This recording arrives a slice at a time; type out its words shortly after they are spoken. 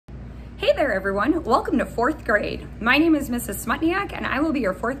Hey there everyone, welcome to 4th grade. My name is Mrs. Smutniak and I will be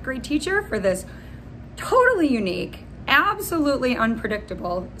your 4th grade teacher for this totally unique, absolutely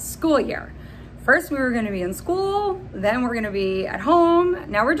unpredictable school year. First we were going to be in school, then we're going to be at home.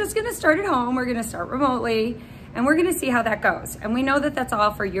 Now we're just going to start at home, we're going to start remotely, and we're going to see how that goes. And we know that that's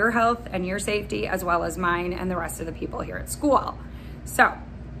all for your health and your safety as well as mine and the rest of the people here at school. So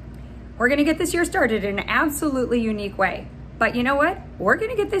we're going to get this year started in an absolutely unique way. But you know what? We're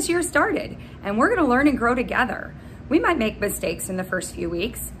gonna get this year started and we're gonna learn and grow together. We might make mistakes in the first few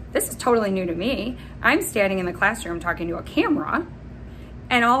weeks. This is totally new to me. I'm standing in the classroom talking to a camera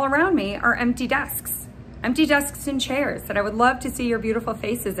and all around me are empty desks and chairs that I would love to see your beautiful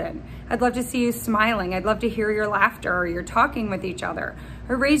faces in. I'd love to see you smiling. I'd love to hear your laughter or you're talking with each other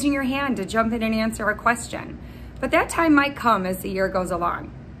or raising your hand to jump in and answer a question. But that time might come as the year goes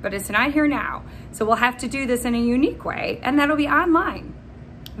along. But it's not here now. So we'll have to do this in a unique way, and that'll be online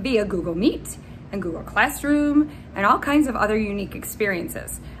via Google Meet and Google Classroom and all kinds of other unique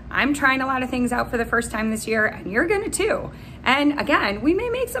experiences. I'm trying a lot of things out for the first time this year, and you're gonna too. And again, we may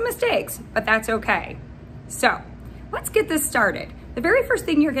make some mistakes, but that's okay. So let's get this started. The very first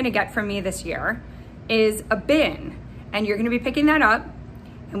thing you're gonna get from me this year is a bin, and you're gonna be picking that up.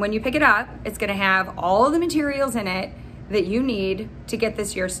 And when you pick it up, it's gonna have all the materials in it that you need to get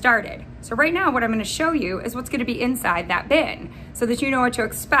this year started. So right now what I'm gonna show you is what's gonna be inside that bin so that you know what to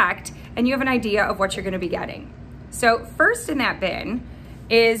expect and you have an idea of what you're gonna be getting. So first in that bin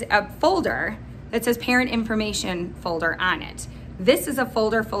is a folder that says parent information folder on it. This is a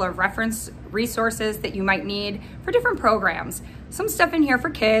folder full of reference resources that you might need for different programs. Some stuff in here for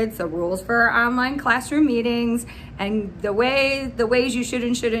kids, the rules for online classroom meetings, and the ways you should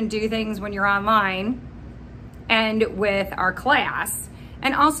and shouldn't do things when you're online and with our class,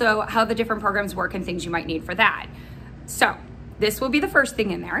 and also how the different programs work and things you might need for that. So this will be the first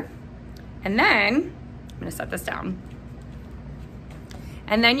thing in there. And then, I'm gonna set this down.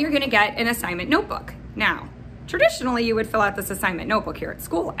 And then you're gonna get an assignment notebook. Now, traditionally you would fill out this assignment notebook here at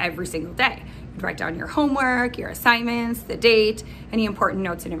school every single day. You'd write down your homework, your assignments, the date, any important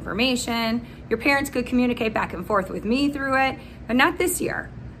notes and information. Your parents could communicate back and forth with me through it, but not this year.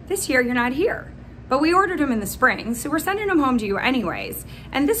 This year you're not here. But we ordered them in the spring, so we're sending them home to you anyways.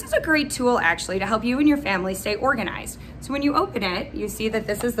 And this is a great tool actually to help you and your family stay organized. So when you open it, you see that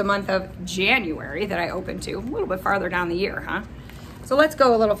this is the month of January that I opened to, a little bit farther down the year, huh? So let's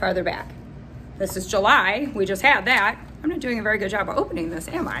go a little farther back. This is July, we just had that. I'm not doing a very good job of opening this,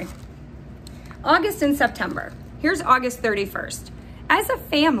 am I? August and September. Here's August 31st. As a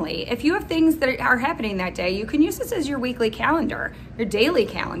family, if you have things that are happening that day, you can use this as your weekly calendar, your daily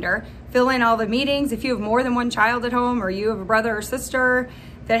calendar. Fill in all the meetings. If you have more than one child at home or you have a brother or sister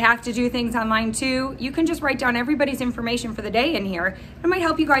that have to do things online too, you can just write down everybody's information for the day in here. It might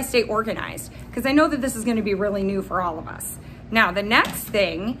help you guys stay organized because I know that this is going to be really new for all of us. Now, the next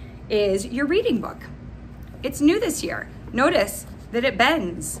thing is your reading book. It's new this year. Notice that it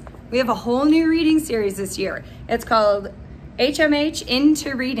bends. We have a whole new reading series this year. It's called HMH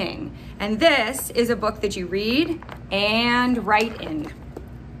Into Reading. And this is a book that you read and write in.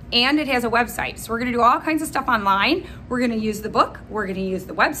 And it has a website. So we're gonna do all kinds of stuff online. We're gonna use the book, we're gonna use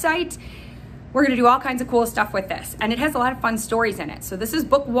the website. We're gonna do all kinds of cool stuff with this. And it has a lot of fun stories in it. So this is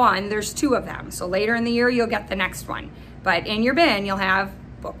book 1, there's 2 of them. So later in the year, you'll get the next one. But in your bin, you'll have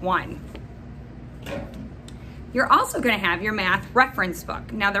book 1. You're also gonna have your math reference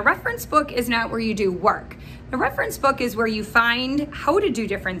book. Now the reference book is not where you do work. The reference book is where you find how to do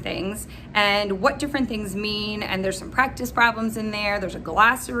different things and what different things mean, and there's some practice problems in there, there's a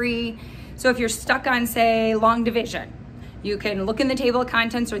glossary. So if you're stuck on, say, long division, you can look in the table of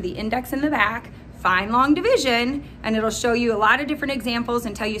contents or the index in the back, find long division, and it'll show you a lot of different examples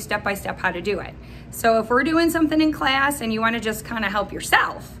and tell you step by step how to do it. So if we're doing something in class and you wanna just kinda help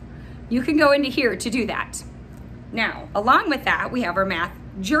yourself, you can go into here to do that. Now, along with that, we have our math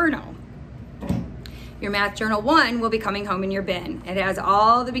journal. Your math journal 1 will be coming home in your bin. It has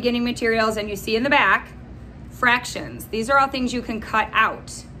all the beginning materials, and you see in the back, fractions. These are all things you can cut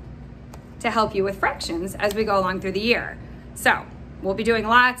out to help you with fractions as we go along through the year. So we'll be doing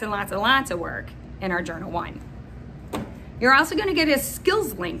lots and lots and lots of work in our journal 1. You're also gonna get a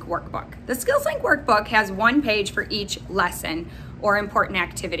SkillsLink workbook. The SkillsLink workbook has 1 page for each lesson or important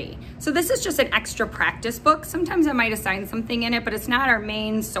activity. So this is just an extra practice book. Sometimes I might assign something in it, but it's not our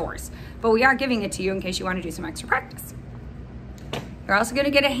main source. But we are giving it to you in case you want to do some extra practice. You're also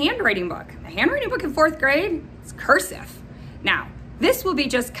gonna get a handwriting book. A handwriting book in 4th grade is cursive. Now, this will be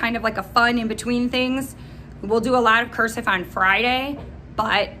just kind of like a fun in between things. We'll do a lot of cursive on Friday,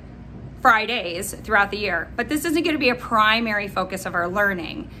 but Fridays throughout the year, but this isn't going to be a primary focus of our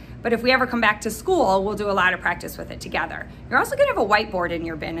learning. But if we ever come back to school, we'll do a lot of practice with it together. You're also going to have a whiteboard in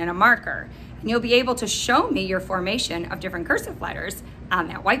your bin and a marker, and you'll be able to show me your formation of different cursive letters on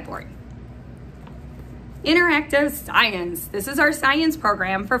that whiteboard. Interactive Science. This is our science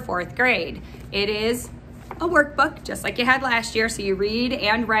program for 4th grade. It is a workbook, just like you had last year, so you read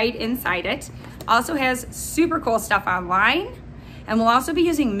and write inside it. Also has super cool stuff online, and we'll also be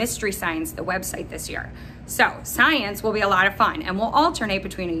using Mystery Science, the website, this year. So science will be a lot of fun, and we'll alternate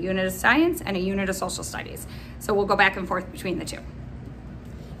between a unit of science and a unit of social studies. So we'll go back and forth between the two.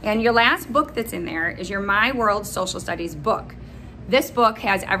 And your last book that's in there is your My World Social Studies book. This book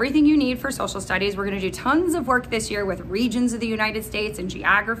has everything you need for social studies. We're going to do tons of work this year with regions of the United States and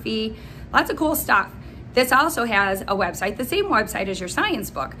geography, lots of cool stuff. This also has a website, the same website as your science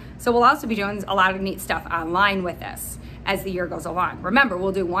book. So we'll also be doing a lot of neat stuff online with this as the year goes along. Remember,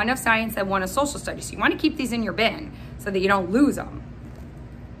 we'll do one of science and one of social studies. So you want to keep these in your bin so that you don't lose them.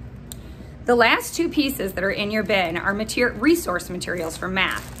 The last two pieces that are in your bin are resource materials for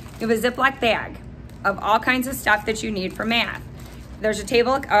math. You have a Ziploc bag of all kinds of stuff that you need for math. There's a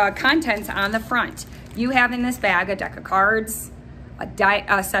table of contents on the front. You have in this bag a deck of cards,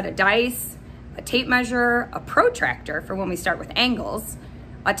 a set of dice, a tape measure, a protractor for when we start with angles,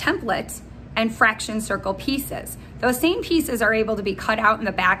 a template, and fraction circle pieces. Those same pieces are able to be cut out in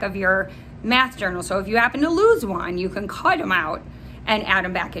the back of your math journal. So if you happen to lose one, you can cut them out and add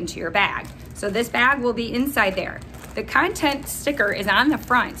them back into your bag. So this bag will be inside there. The content sticker is on the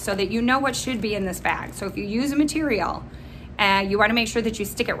front so that you know what should be in this bag. So if you use a material, you want to make sure that you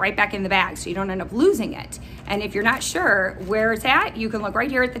stick it right back in the bag so you don't end up losing it. And if you're not sure where it's at, you can look right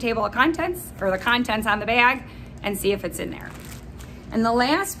here at the table of contents or the contents on the bag and see if it's in there. And the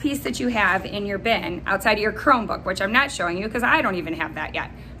last piece that you have in your bin outside of your Chromebook, which I'm not showing you because I don't even have that yet,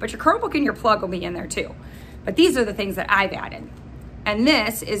 but your Chromebook and your plug will be in there too. But these are the things that I've added. And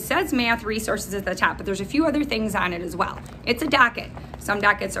this says math resources at the top, but there's a few other things on it as well. It's a docket. Some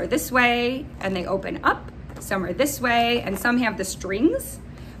dockets are this way and they open up. Some are this way, and some have the strings,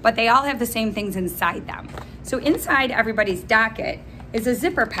 but they all have the same things inside them. So inside everybody's docket is a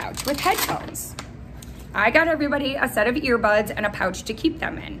zipper pouch with headphones. I got everybody a set of earbuds and a pouch to keep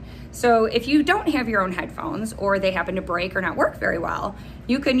them in. So if you don't have your own headphones or they happen to break or not work very well,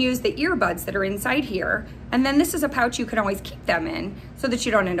 you can use the earbuds that are inside here, and then this is a pouch you can always keep them in so that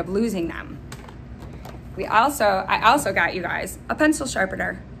you don't end up losing them. I also got you guys a pencil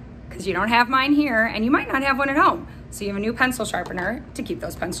sharpener, because you don't have mine here and you might not have one at home. So you have a new pencil sharpener to keep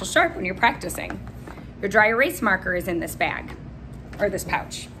those pencils sharp when you're practicing. Your dry erase marker is in this bag, or this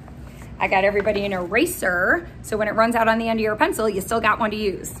pouch. I got everybody an eraser, so when it runs out on the end of your pencil, you still got one to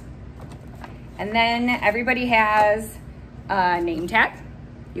use. And then everybody has a name tag.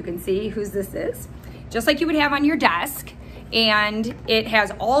 You can see whose this is, just like you would have on your desk. And it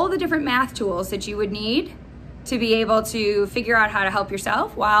has all the different math tools that you would need to be able to figure out how to help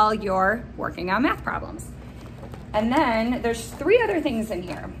yourself while you're working on math problems. And then there's 3 other things in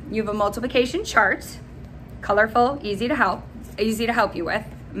here. You have a multiplication chart, colorful, easy to help you with,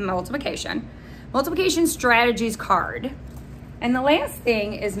 multiplication strategies card. And the last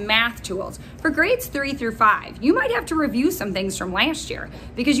thing is math tools. For grades 3 through 5, you might have to review some things from last year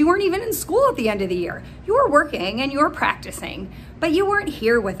because you weren't even in school at the end of the year. You were working and you were practicing, but you weren't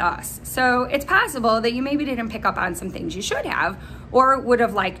here with us. So it's possible that you maybe didn't pick up on some things you should have or would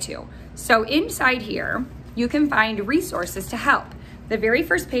have liked to. So inside here, you can find resources to help. The very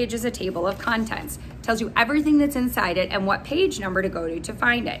first page is a table of contents. It tells you everything that's inside it and what page number to go to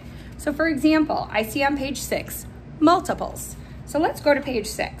find it. So for example, I see on page 6, multiples. So let's go to page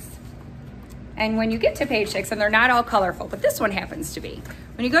 6. And when you get to page 6, and they're not all colorful, but this one happens to be,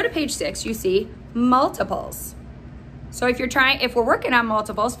 when you go to page 6, you see multiples. So if we're working on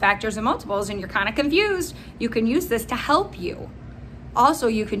multiples, factors and multiples, and you're kind of confused, you can use this to help you. Also,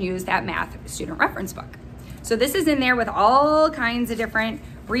 you can use that math student reference book. So this is in there with all kinds of different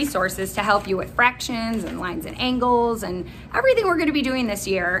resources to help you with fractions and lines and angles and everything we're going to be doing this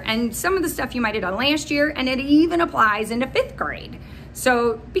year, and some of the stuff you might have done last year, and it even applies into 5th grade.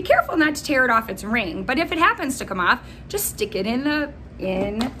 So be careful not to tear it off its ring, but if it happens to come off, just stick it in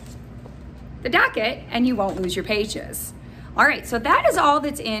the docket and you won't lose your pages. All right, so that is all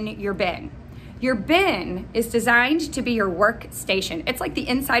that's in your bin. Your bin is designed to be your workstation. It's like the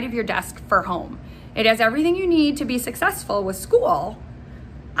inside of your desk for home. It has everything you need to be successful with school.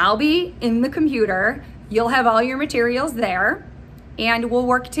 I'll be in the computer, you'll have all your materials there, and we'll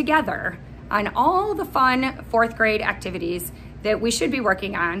work together on all the fun 4th grade activities that we should be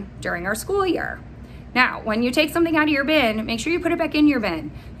working on during our school year. Now, when you take something out of your bin, make sure you put it back in your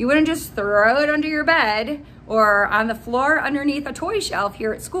bin. You wouldn't just throw it under your bed or on the floor underneath a toy shelf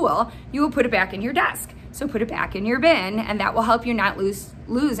here at school. You will put it back in your desk. So put it back in your bin, and that will help you not lose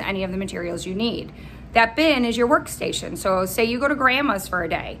any of the materials you need. That bin is your workstation. So say you go to grandma's for a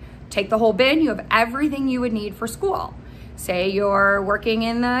day. Take the whole bin, you have everything you would need for school. Say you're working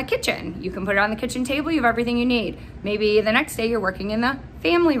in the kitchen. You can put it on the kitchen table, you have everything you need. Maybe the next day you're working in the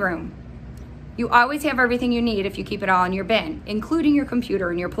family room. You always have everything you need if you keep it all in your bin, including your computer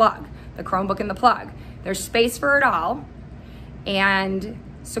and your plug, the Chromebook and the plug. There's space for it all, and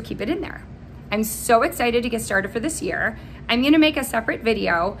so keep it in there. I'm so excited to get started for this year. I'm gonna make a separate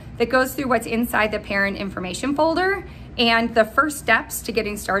video that goes through what's inside the parent information folder and the first steps to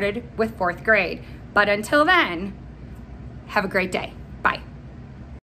getting started with 4th grade. But until then, have a great day.